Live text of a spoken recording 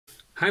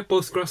Hi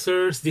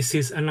Postcrossers, this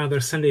is another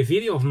Sunday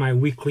video of my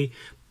weekly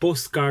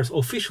postcards,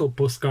 official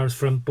postcards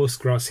from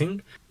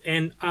Postcrossing,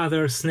 and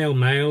other snail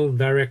mail,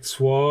 direct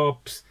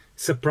swaps,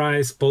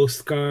 surprise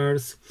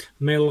postcards,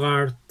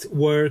 MAILART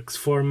works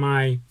for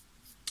my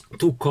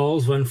two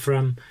calls, one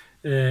from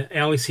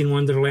Alice in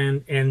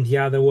Wonderland and the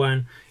other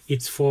one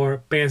it's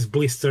for PEZ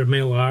Blister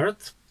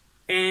MAILRT.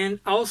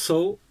 And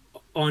also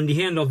on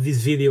the end of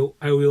this video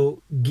I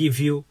will give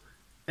you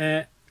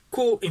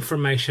cool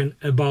information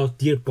about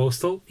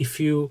DEAR.POSTAL. If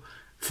you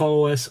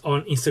follow us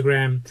on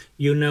Instagram,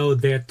 you know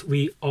that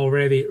we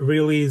already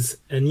released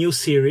a new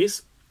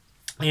series,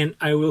 and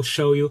I will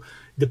show you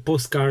the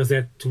postcards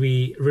that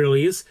we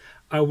release.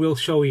 I will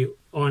show you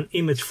on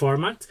image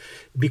format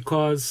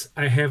because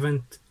I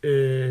haven't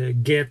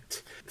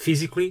get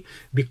physically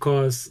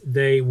because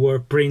they were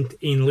printed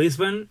in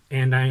Lisbon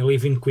and I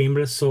live in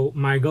Coimbra, so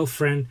my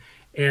girlfriend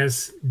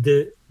has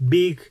the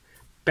big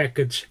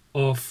package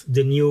of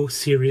the new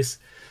series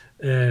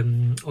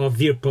of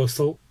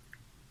DEAR.POSTAL.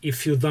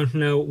 If you don't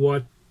know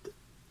what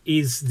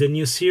is the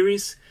new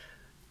series,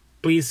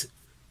 please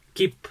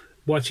keep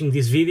watching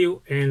this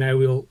video and I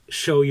will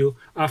show you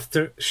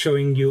after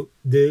showing you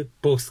the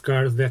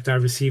postcards that I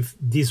received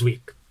this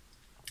week.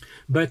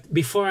 But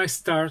before I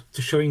start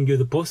to showing you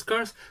the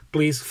postcards,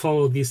 please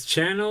follow this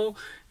channel,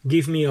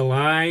 give me a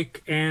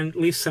like and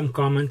leave some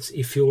comments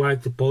if you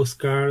like the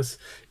postcards,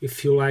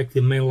 if you like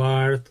the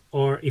MAILART,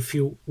 or if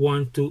you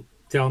want to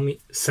tell me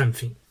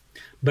something.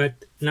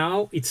 But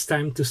now it's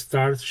time to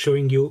start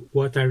showing you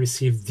what I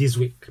received this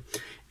week.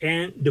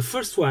 And the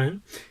first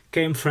one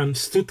came from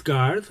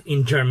Stuttgart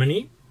in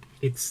Germany.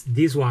 It's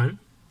this one.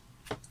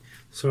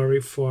 Sorry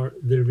for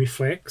the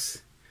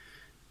reflex.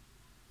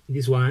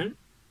 This one.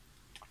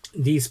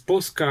 This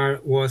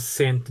postcard was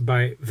sent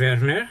by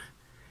Werner,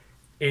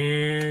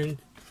 and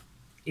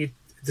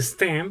the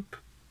stamp,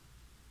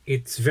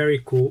 it's very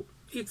cool.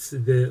 It's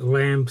the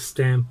lamp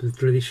stamp, the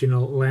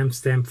traditional lamp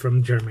stamp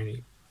from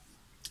Germany.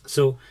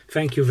 So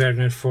thank you,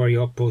 Werner, for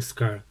your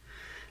postcard.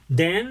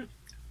 Then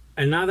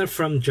another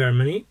from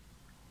Germany,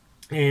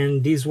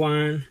 and this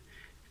one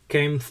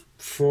came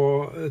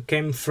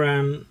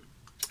from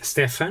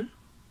Stefan,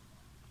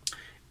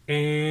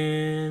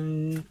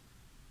 and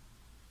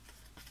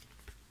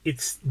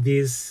it's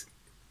this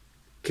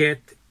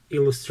cat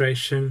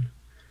illustration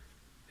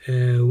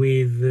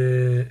with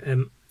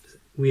a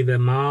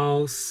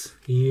mouse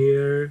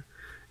here,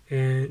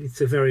 and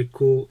it's a very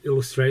cool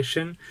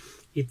illustration.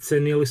 It's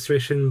an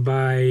illustration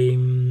by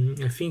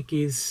I think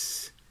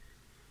is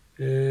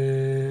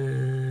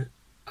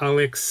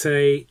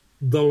Alexei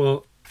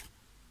Dolotov.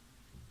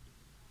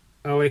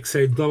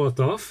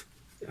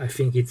 I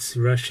think it's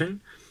Russian,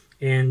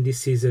 and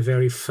this is a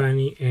very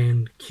funny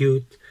and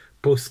cute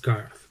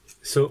postcard.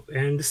 So,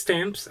 and the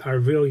stamps are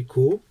really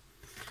cool.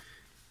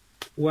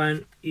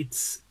 One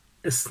it's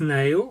a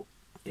snail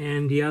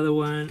and the other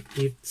one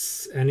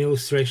it's an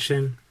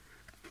illustration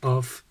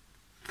of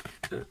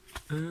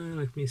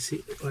let me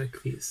see,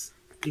 like this.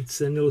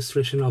 It's an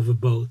illustration of a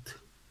boat.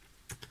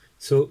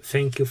 So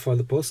thank you for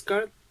the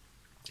postcard.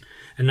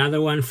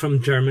 Another one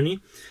from Germany.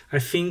 I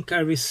think I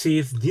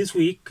received this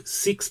week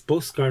 6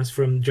 postcards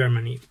from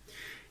Germany.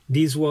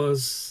 This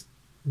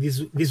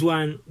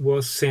one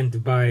was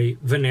sent by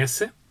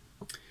Vanessa,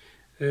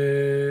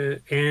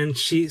 and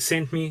she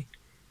sent me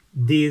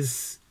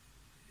this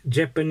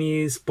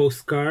Japanese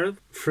postcard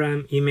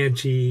from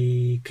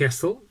Imagi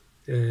Castle,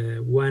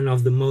 one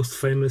of the most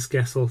famous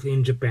castles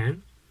in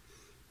Japan.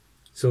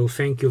 So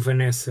thank you,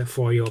 Vanessa,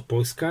 for your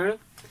postcard.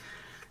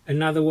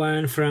 Another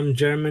one from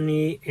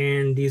Germany,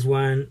 and this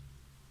one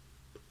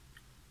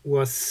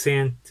was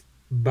sent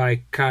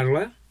by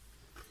Carla.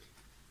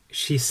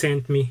 She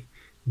sent me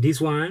this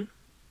one.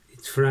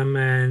 It's from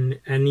an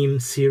anime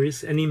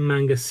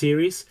manga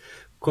series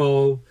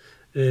called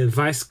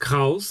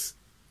Weißkraus.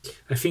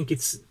 I think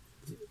it's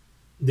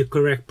the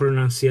correct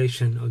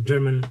pronunciation or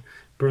German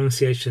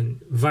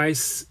pronunciation.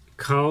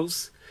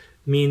 Weißkraus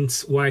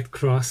means white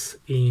cross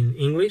in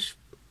English.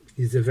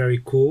 It's a very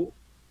cool.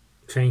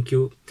 Thank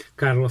you,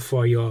 Carla,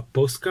 for your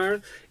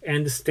postcard.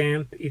 And the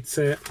stamp, it's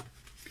a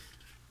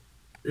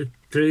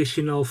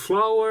traditional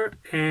flower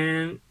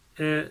and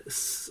a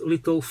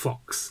little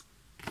fox.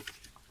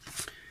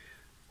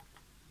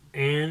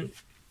 And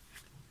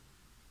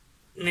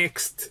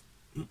next,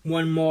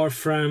 one more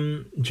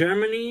from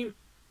Germany,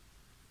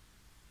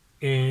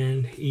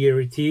 and here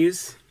it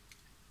is.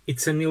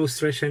 It's an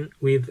illustration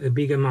with a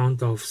big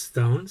amount of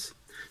stones.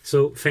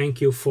 So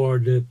thank you for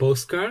the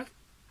postcard.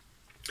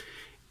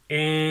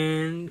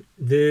 And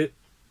the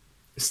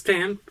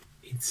stamp,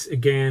 it's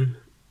again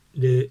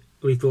the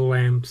little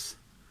lamps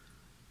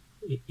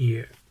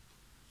here.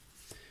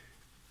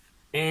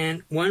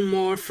 And one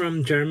more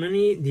from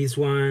Germany. This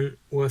one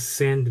was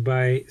sent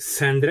by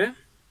Sandra,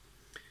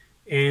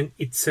 and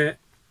it's a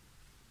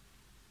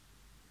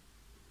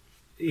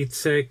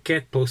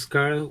cat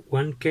postcard.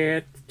 1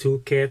 cat, 2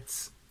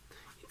 cats.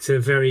 It's a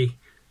very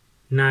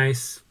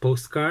nice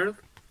postcard,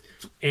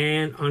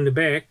 and on the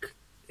back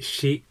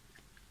she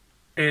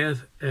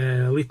have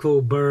a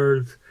little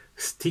bird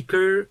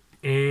sticker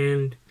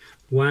and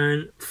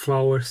one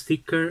flower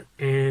sticker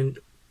and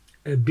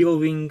a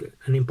building,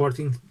 an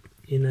important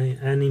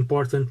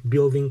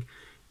building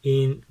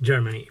in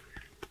Germany.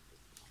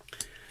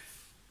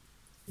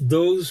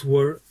 Those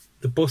were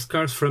the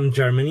postcards from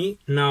Germany.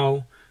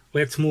 Now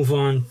let's move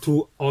on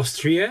to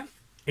Austria,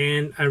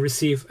 and I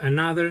received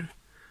another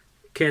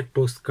cat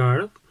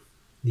postcard,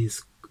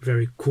 this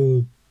very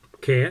cool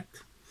cat,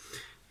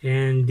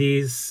 and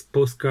this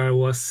postcard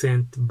was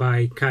sent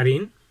by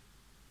Karin,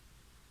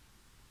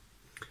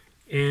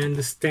 and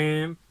the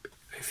stamp,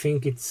 I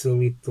think it's a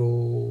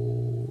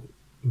little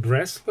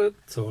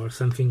bracelet or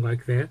something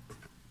like that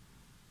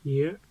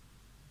here.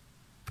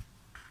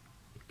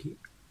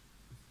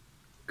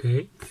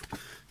 Okay,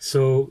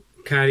 so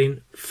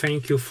Karin,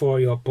 thank you for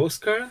your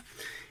postcard.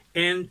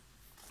 And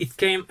it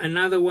came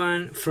another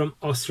one from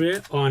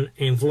Austria on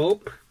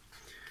envelope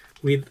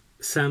with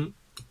some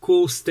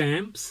cool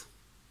stamps,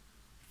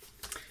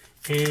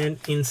 and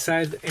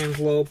inside the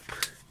envelope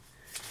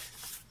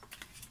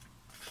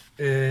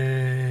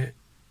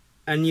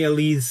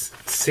Anya-Lise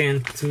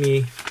sent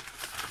me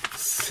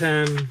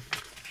some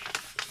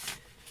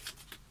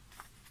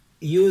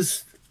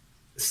used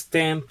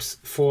stamps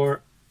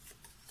for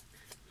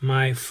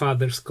my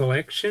father's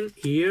collection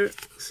here.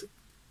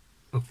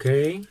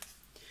 Okay,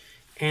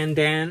 and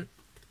then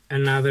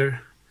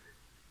another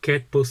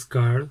cat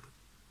postcard.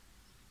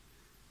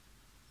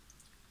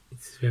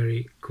 It's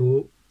very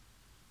cool.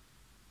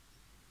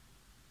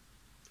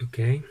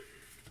 Okay,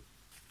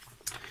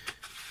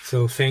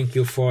 so thank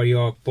you for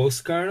your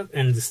postcard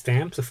and the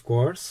stamps, of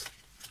course.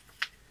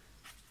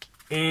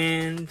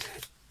 And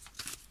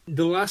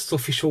the last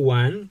official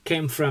one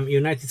came from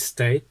United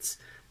States.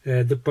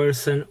 The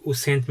person who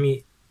sent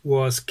me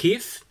was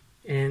Keith,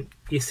 and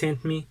he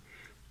sent me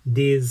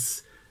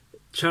this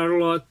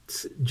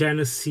Charlotte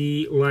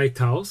Genesee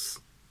Lighthouse,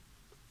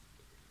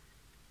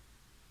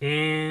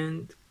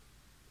 and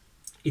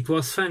it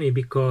was funny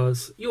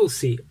because you'll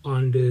see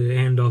on the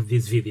end of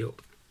this video.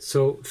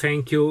 So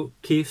thank you,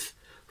 Keith,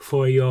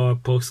 for your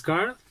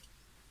postcard.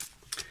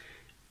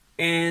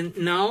 And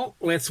now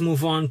let's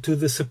move on to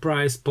the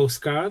surprise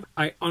postcard.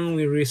 I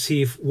only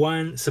received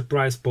one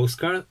surprise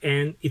postcard,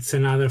 and it's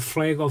another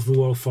flag of the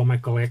world for my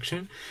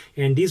collection,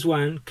 and this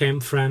one came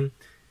from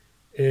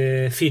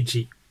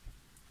Fiji.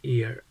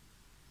 Here,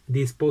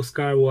 this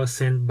postcard was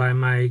sent by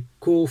my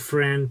cool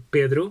friend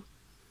Pedro,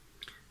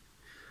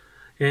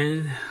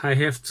 and I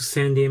have to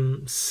send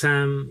him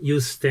some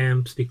used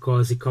stamps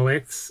because he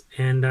collects,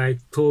 and I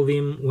told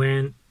him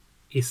when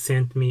he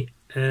sent me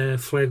a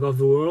flag of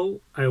the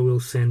world, I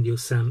will send you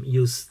some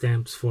used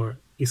stamps for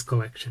his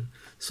collection.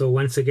 So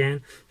once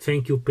again,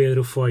 thank you,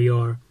 Pedro, for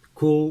your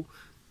cool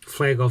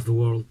flag of the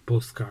world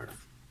postcard.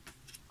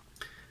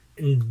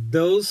 And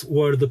those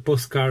were the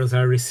postcards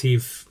I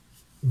received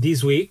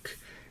this week,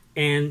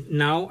 and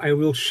now I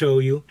will show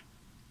you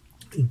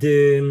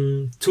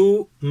the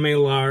two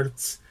mail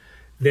arts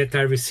that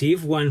I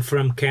received, one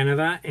from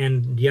Canada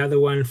and the other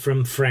one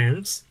from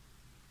France.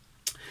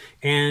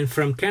 And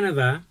from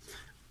Canada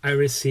I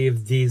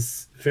received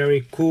this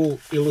very cool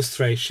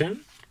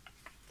illustration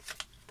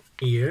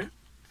here.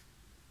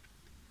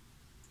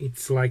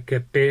 It's like a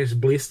PEZ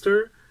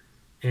blister,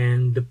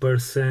 and the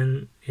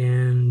person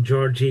and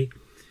Georgie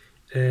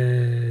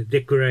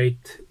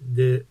decorate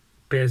the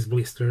PEZ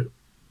blister.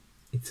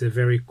 It's a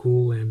very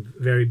cool and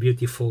very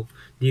beautiful.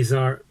 These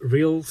are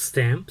real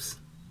stamps,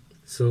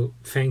 so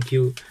thank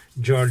you,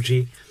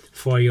 Georgie,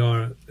 for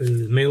your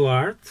mail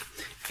art.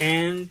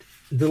 And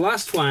the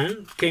last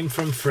one came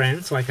from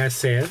France, like I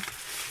said,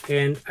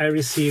 and I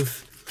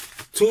received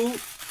two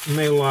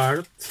mail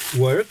art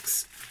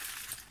works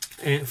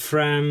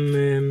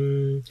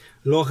from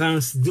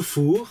Laurence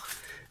Dufour.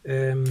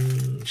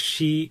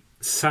 She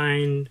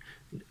signed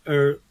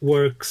her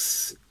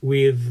works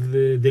with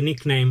the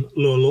nickname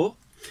Lolo,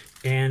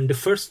 and the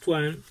first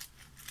one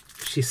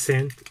she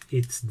sent,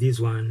 it's this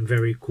one,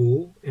 very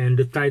cool, and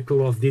the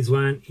title of this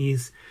one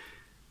is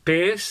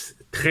PEZ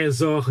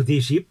Trésor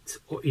d'Egypte,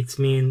 or it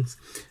means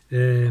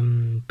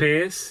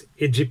PEZ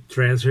Egypt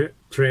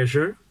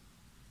treasure.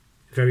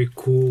 Very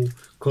cool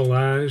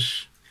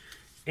collage.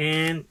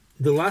 And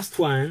the last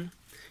one,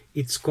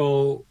 it's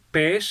called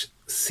PEZ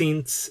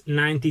since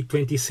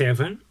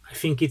 1927. I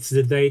think it's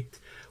the date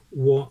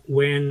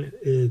when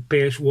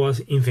PEZ was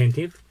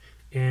invented,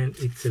 and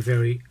it's a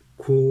very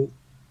cool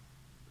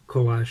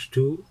collage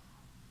too.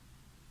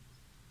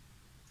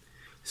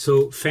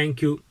 So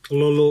thank you,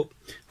 Lolo,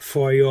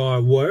 for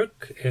your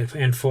work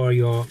and for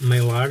your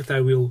mail art. I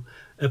will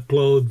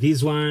upload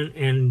this one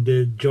and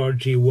the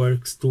Georgie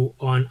works too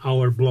on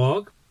our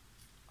blog,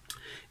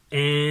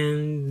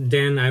 and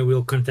then I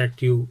will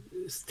contact you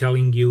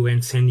telling you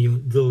and send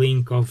you the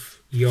link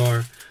of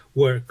your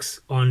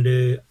works on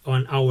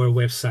our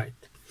website.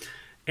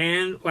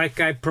 And like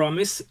I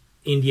promised,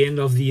 in the end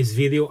of this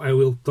video I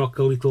will talk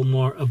a little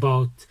more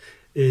about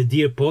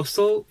Dear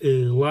Postal.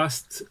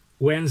 Last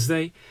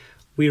Wednesday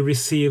we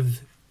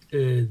received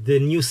the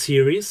new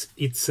series.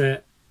 It's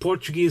a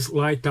Portuguese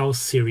Lighthouse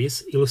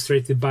series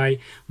illustrated by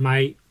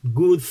my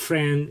good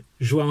friend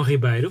João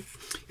Ribeiro.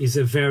 Is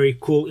a very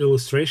cool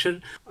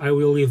illustration. I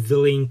will leave the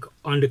link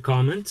on the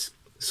comments,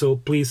 so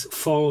please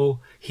follow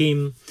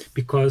him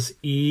because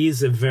he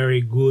is a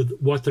very good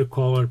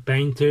watercolor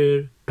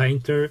painter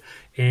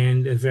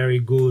and a very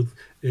good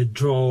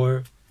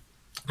drawer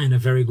and a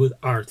very good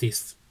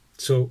artist.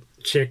 So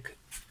check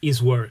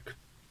his work.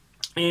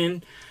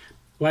 And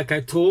like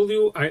I told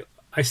you,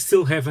 I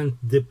still haven't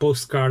the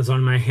postcards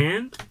on my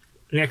hand.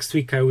 Next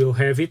week I will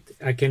have it.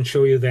 I can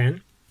show you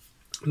then.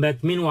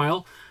 But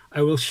meanwhile,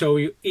 I will show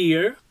you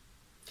here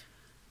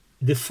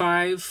the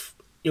 5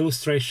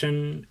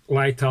 illustration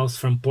lighthouse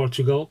from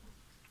Portugal.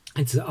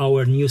 It's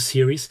our new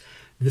series.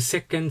 The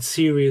second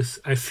series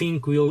I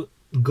think will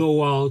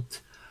go out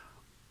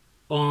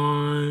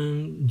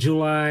on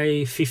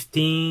July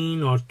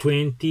 15 or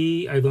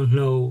 20, I don't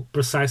know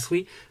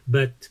precisely,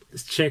 but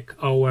check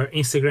our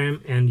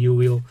Instagram and you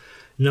will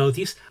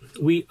notice.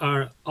 We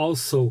are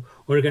also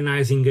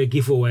organizing a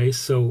giveaway,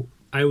 so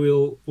I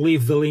will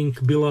leave the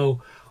link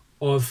below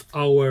of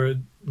our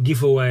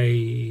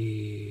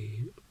giveaway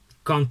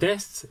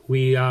contests.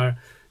 We are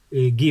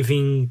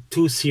giving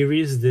 2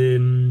 series,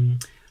 the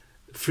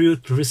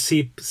Fruit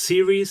Receipt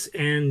series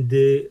and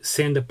the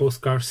Send a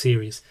Postcard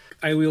series.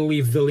 I will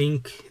leave the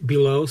link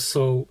below,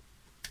 so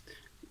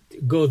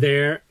go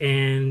there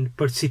and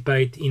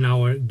participate in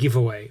our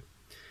giveaway.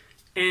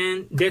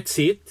 And that's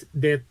it.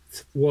 That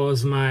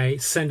was my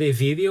Sunday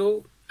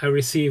video. I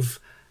received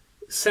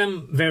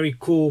some very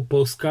cool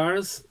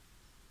postcards,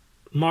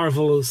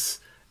 marvelous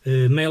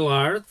mail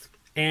art,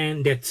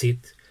 and that's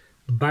it.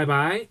 Bye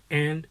bye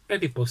and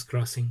happy post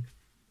crossing.